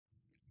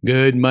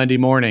Good Monday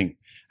morning.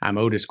 I'm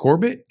Otis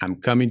Corbett. I'm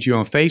coming to you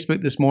on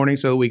Facebook this morning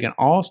so that we can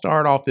all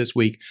start off this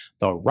week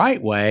the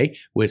right way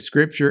with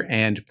Scripture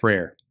and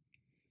prayer.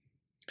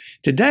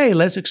 Today,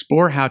 let's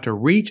explore how to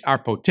reach our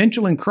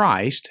potential in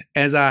Christ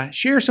as I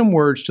share some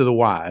words to the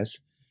wise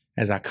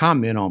as I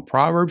comment on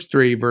Proverbs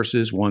 3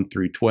 verses 1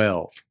 through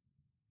 12.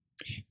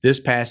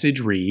 This passage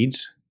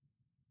reads,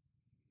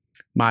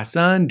 "My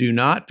son, do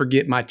not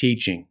forget my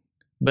teaching,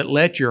 but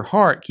let your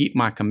heart keep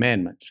my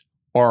commandments.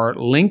 Or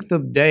length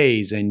of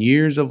days and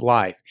years of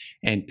life,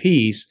 and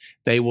peace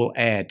they will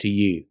add to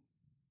you.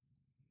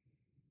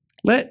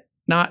 Let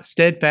not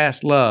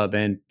steadfast love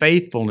and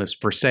faithfulness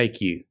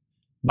forsake you.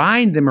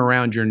 Bind them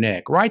around your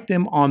neck, write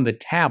them on the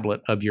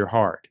tablet of your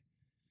heart.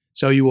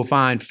 So you will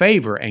find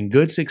favor and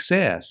good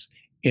success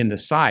in the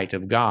sight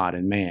of God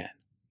and man.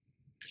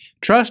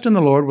 Trust in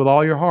the Lord with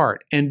all your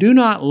heart, and do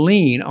not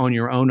lean on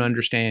your own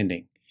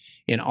understanding.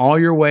 In all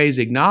your ways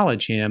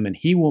acknowledge Him, and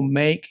He will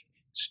make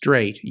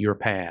straight your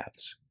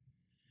paths.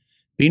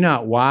 Be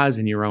not wise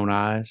in your own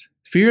eyes.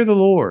 Fear the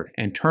Lord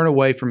and turn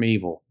away from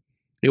evil.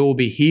 It will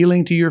be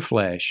healing to your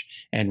flesh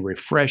and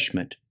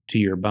refreshment to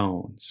your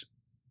bones.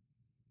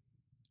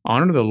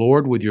 Honor the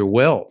Lord with your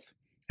wealth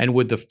and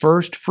with the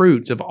first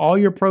fruits of all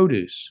your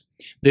produce.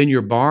 Then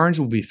your barns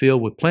will be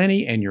filled with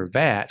plenty, and your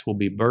vats will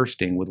be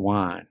bursting with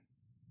wine.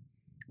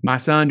 My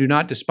son, do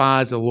not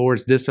despise the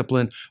Lord's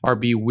discipline or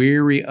be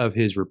weary of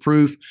His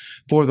reproof,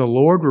 for the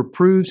Lord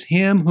reproves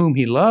him whom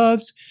He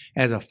loves,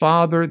 as a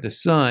father the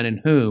son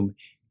in whom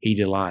He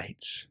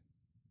delights."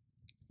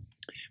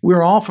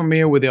 We're all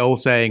familiar with the old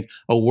saying,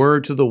 "A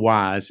word to the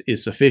wise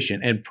is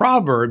sufficient," and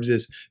Proverbs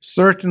is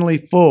certainly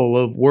full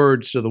of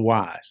words to the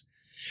wise.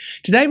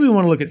 Today we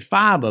want to look at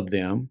 5 of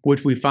them,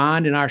 which we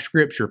find in our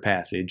scripture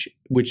passage,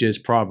 which is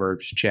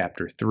Proverbs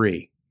chapter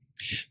 3.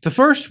 The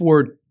first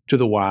word to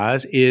the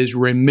wise is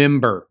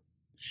remember.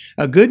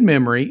 A good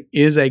memory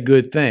is a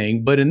good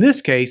thing, but in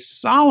this case,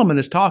 Solomon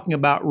is talking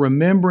about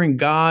remembering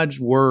God's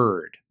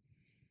Word.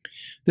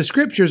 The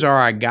Scriptures are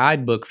our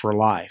guidebook for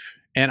life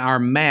and our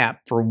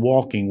map for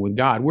walking with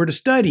God. We're to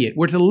study it.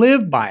 We're to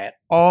live by it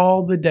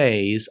all the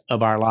days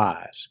of our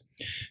lives.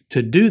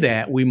 To do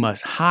that, we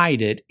must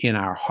hide it in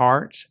our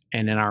hearts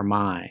and in our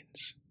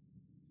minds.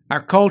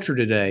 Our culture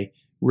today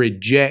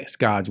rejects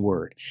God's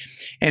Word.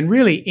 And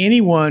really,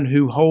 anyone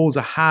who holds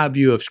a high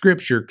view of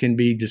Scripture can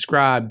be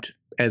described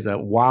as a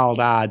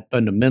wild-eyed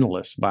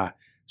fundamentalist by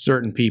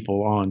certain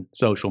people on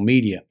social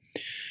media.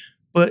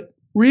 But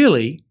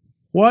really,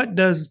 what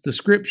does the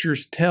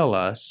Scriptures tell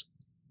us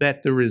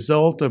that the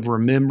result of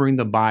remembering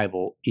the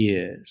Bible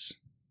is?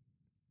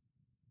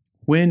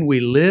 When we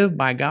live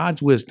by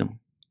God's wisdom,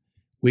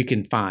 we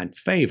can find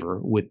favor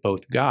with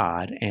both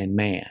God and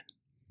man.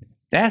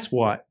 That's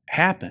what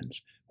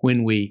happens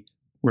when we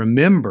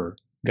remember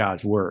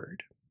God's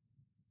Word.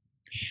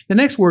 The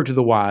next word to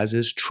the wise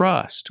is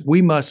trust.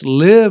 We must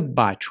live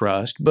by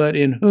trust, but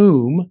in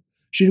whom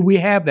should we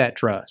have that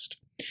trust?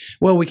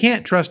 Well, we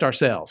can't trust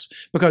ourselves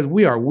because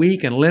we are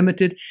weak and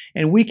limited,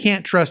 and we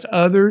can't trust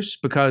others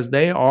because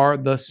they are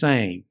the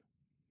same.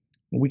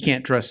 We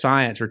can't trust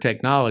science or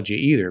technology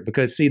either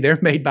because, see, they're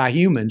made by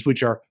humans,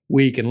 which are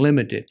weak and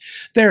limited.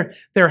 They're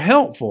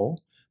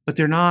helpful, but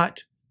they're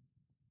not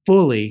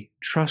fully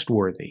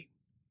trustworthy.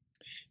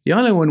 The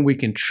only one we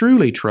can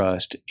truly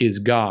trust is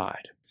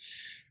God.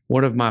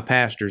 One of my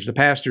pastors, the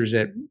pastor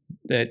that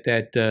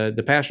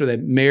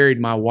married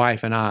my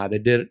wife and I,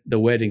 that did the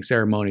wedding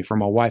ceremony for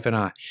my wife and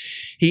I,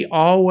 he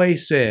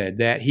always said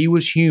that he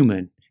was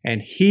human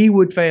and he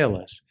would fail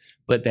us,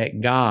 but that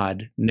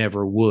God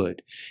never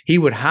would. He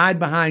would hide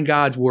behind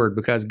God's Word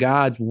because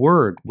God's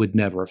Word would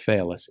never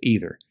fail us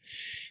either.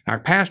 Our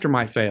pastor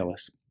might fail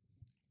us.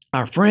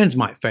 Our friends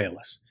might fail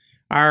us.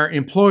 Our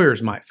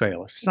employers might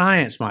fail us.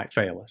 Science might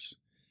fail us.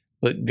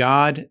 But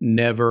God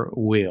never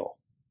will.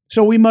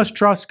 So we must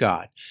trust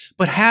God.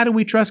 But how do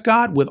we trust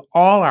God? With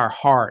all our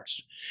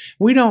hearts.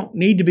 We don't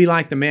need to be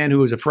like the man who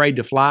was afraid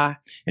to fly.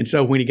 And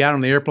so when he got on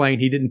the airplane,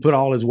 he didn't put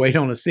all his weight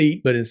on the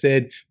seat, but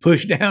instead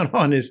pushed down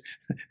on his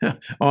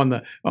on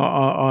the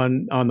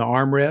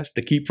armrest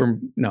to keep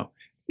from. No,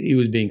 he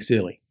was being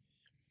silly.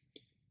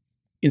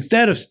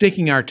 Instead of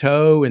sticking our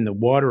toe in the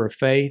water of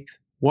faith,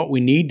 what we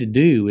need to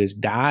do is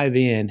dive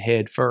in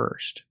head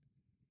first.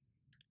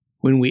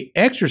 When we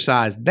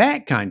exercise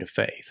that kind of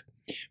faith,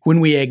 when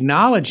we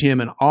acknowledge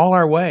Him in all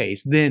our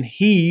ways, then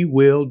He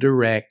will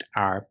direct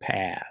our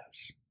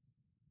paths.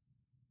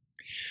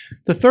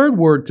 The third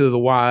word to the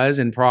wise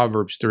in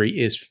Proverbs 3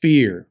 is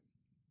fear.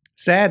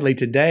 Sadly,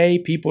 today,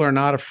 people are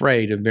not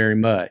afraid of very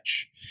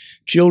much.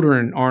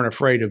 Children aren't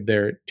afraid of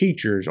their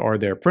teachers or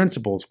their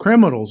principals.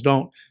 Criminals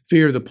don't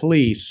fear the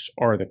police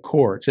or the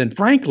courts. And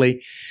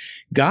frankly,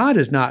 God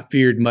is not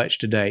feared much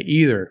today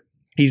either.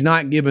 He's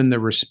not given the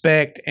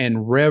respect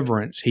and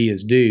reverence He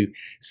is due.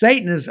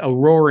 Satan is a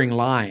roaring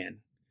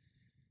lion,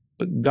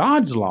 but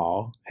God's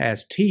law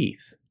has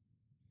teeth.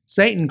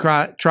 Satan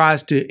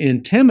tries to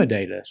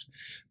intimidate us,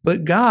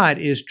 but God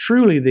is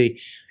truly the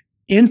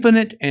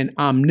infinite and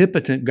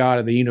omnipotent God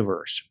of the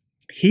universe.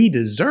 He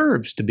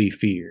deserves to be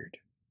feared.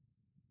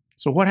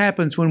 So what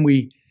happens when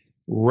we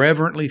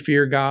reverently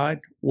fear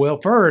God?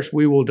 Well, first,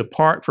 we will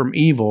depart from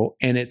evil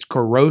and its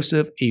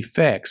corrosive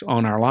effects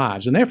on our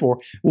lives, and therefore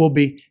we'll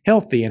be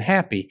healthy and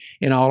happy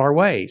in all our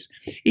ways.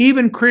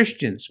 Even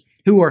Christians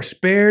who are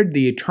spared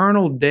the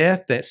eternal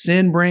death that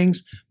sin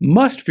brings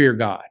must fear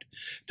God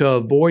to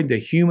avoid the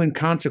human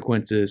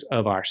consequences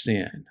of our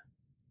sin.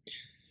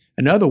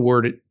 Another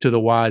word to the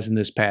wise in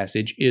this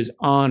passage is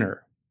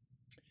honor.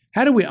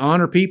 How do we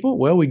honor people?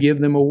 Well, we give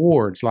them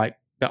awards like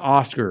the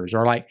Oscars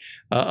or like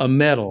a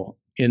medal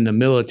in the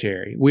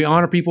military. We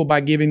honor people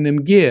by giving them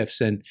gifts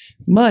and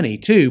money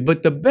too.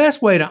 But the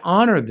best way to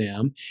honor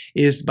them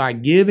is by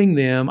giving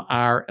them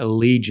our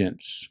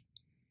allegiance.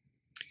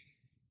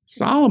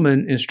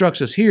 Solomon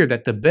instructs us here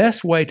that the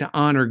best way to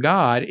honor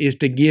God is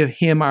to give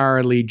Him our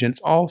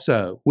allegiance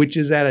also, which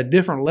is at a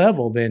different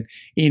level than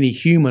any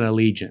human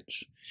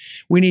allegiance.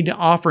 We need to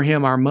offer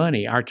Him our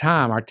money, our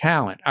time, our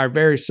talent, our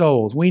very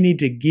souls. We need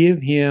to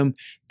give Him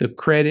the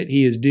credit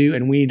He is due,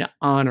 and we need to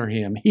honor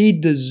Him. He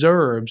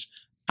deserves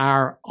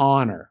our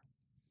honor.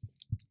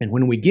 And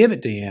when we give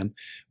it to Him,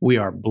 we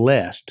are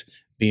blessed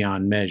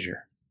beyond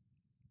measure.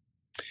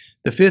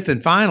 The fifth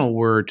and final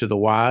word to the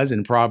wise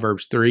in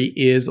Proverbs 3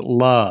 is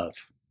love.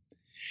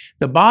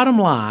 The bottom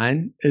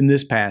line in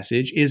this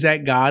passage is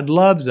that God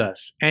loves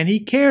us, and He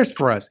cares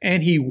for us,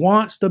 and He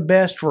wants the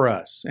best for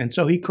us. And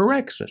so He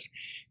corrects us.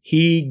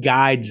 He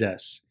guides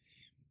us.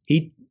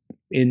 He,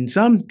 in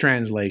some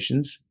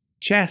translations,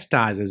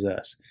 chastises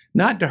us,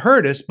 not to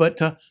hurt us, but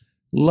to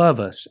love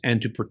us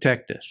and to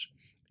protect us.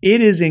 It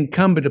is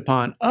incumbent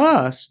upon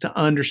us to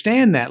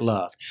understand that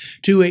love,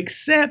 to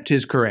accept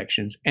His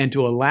corrections, and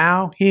to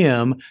allow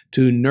Him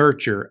to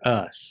nurture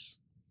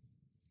us.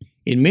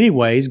 In many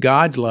ways,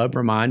 God's love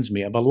reminds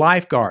me of a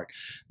lifeguard.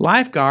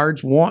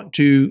 Lifeguards want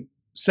to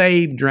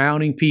save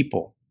drowning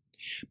people,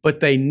 but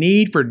they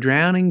need for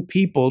drowning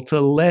people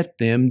to let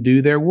them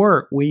do their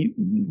work. We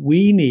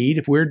need,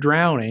 if we're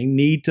drowning,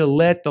 need to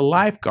let the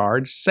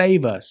lifeguards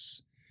save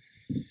us.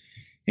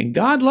 And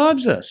God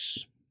loves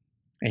us,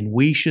 and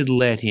we should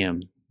let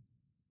Him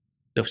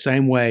the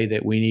same way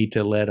that we need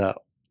to let a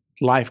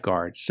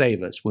lifeguard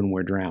save us when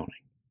we're drowning.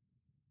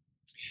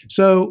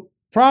 So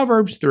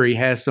Proverbs 3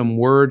 has some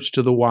words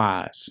to the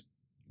wise.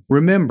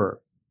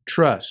 Remember,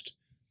 trust,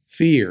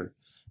 fear,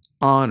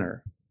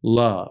 honor,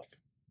 love.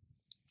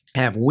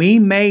 Have we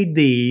made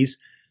these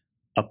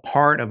a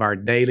part of our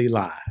daily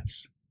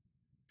lives?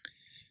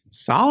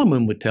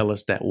 Solomon would tell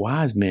us that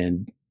wise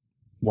men,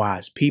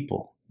 wise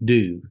people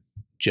do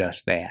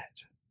just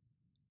that.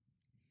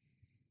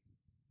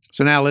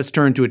 So now let's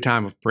turn to a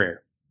time of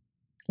prayer.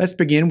 Let's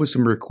begin with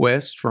some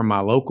requests from my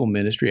local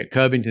ministry at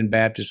Covington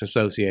Baptist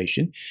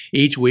Association.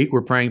 Each week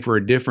we're praying for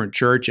a different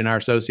church in our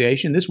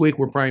association. This week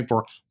we're praying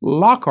for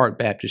Lockhart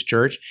Baptist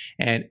Church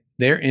and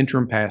their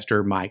interim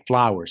pastor, Mike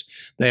Flowers.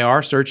 They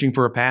are searching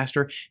for a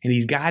pastor, and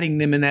he's guiding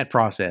them in that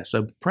process.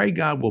 So pray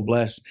God will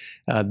bless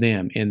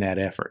them in that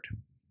effort.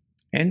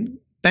 And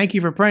thank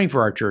you for praying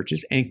for our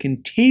churches, and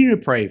continue to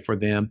pray for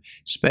them,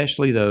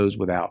 especially those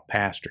without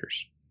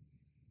pastors.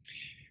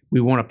 We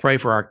want to pray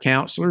for our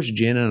counselors,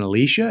 Jen and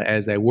Alicia,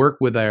 as they work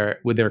with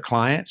their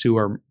clients who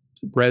are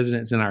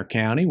residents in our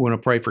county. We want to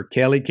pray for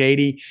Kelly,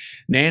 Katie,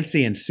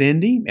 Nancy, and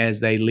Cindy as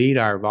they lead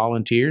our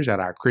volunteers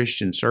at our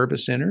Christian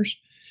service centers.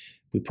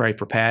 We pray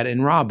for Pat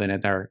and Robin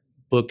at our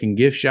book and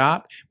gift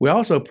shop. We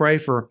also pray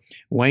for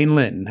Wayne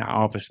Linton,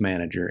 our office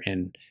manager,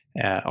 and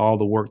all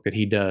the work that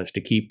he does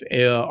to keep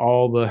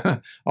all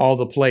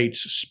the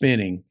plates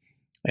spinning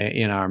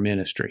in our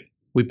ministry.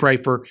 We pray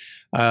for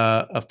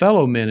a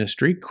fellow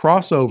ministry,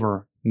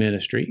 Crossover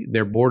Ministry,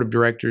 their board of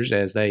directors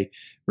as they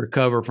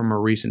recover from a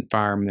recent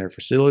fire in their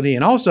facility.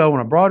 And also on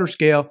a broader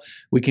scale,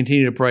 we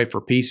continue to pray for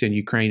peace in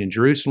Ukraine and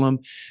Jerusalem,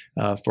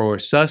 for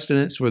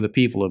sustenance for the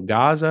people of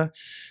Gaza,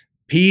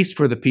 peace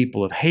for the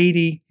people of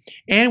Haiti,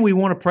 and we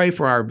want to pray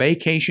for our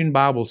vacation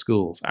Bible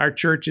schools. Our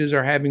churches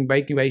are having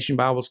vacation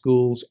Bible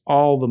schools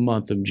all the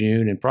month of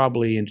June and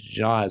probably into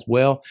July as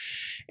well.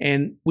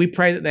 And we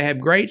pray that they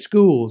have great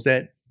schools,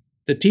 that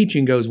the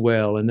teaching goes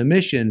well and the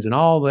missions and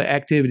all the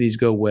activities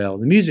go well,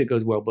 the music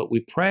goes well, but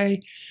we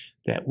pray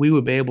that we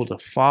would be able to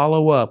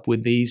follow up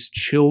with these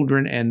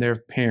children and their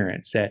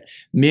parents, that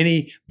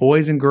many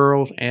boys and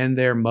girls and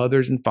their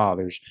mothers and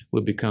fathers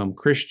would become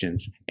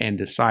Christians and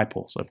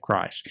disciples of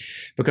Christ.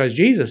 Because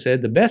Jesus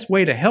said the best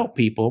way to help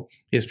people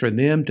is for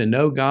them to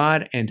know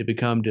God and to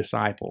become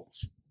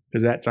disciples,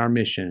 because that's our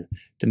mission,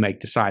 to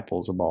make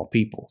disciples of all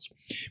peoples.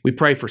 We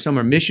pray for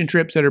summer mission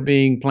trips that are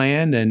being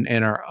planned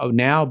and are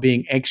now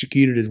being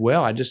executed as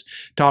well. I just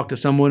talked to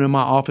someone in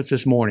my office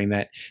this morning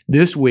that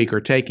this week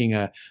are taking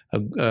a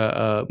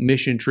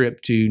mission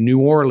trip to New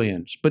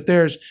Orleans. But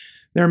there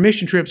are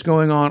mission trips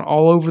going on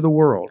all over the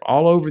world,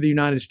 all over the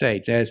United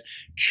States, as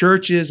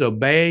churches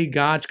obey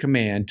God's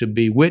command to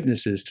be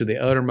witnesses to the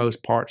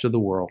uttermost parts of the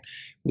world.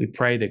 We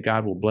pray that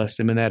God will bless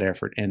them in that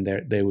effort and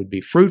that they would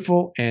be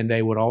fruitful and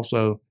they would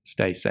also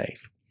stay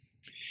safe.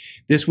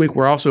 This week,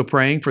 we're also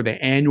praying for the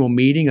annual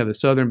meeting of the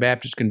Southern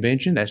Baptist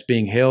Convention that's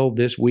being held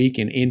this week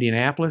in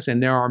Indianapolis.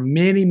 And there are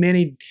many,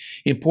 many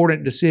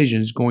important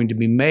decisions going to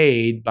be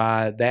made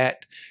by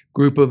that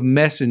group of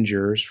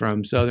messengers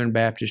from Southern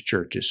Baptist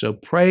churches. So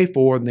pray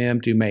for them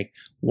to make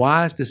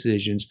wise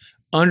decisions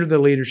under the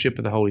leadership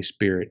of the Holy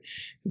Spirit,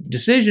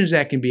 decisions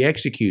that can be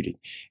executed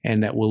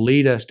and that will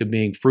lead us to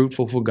being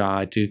fruitful for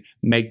God to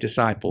make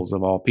disciples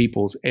of all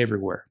peoples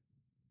everywhere.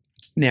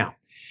 Now,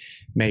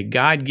 may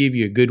God give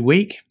you a good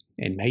week,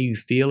 and may you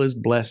feel His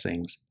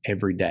blessings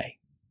every day.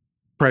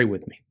 Pray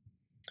with me.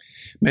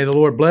 May the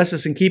Lord bless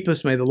us and keep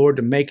us. May the Lord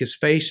to make His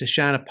face to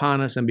shine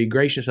upon us and be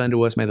gracious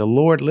unto us. May the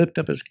Lord lift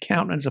up His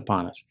countenance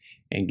upon us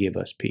and give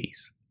us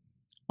peace.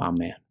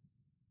 Amen.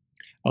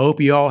 I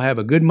hope you all have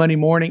a good Monday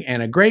morning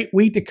and a great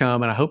week to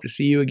come, and I hope to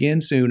see you again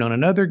soon on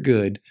another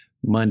good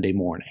Monday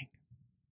morning.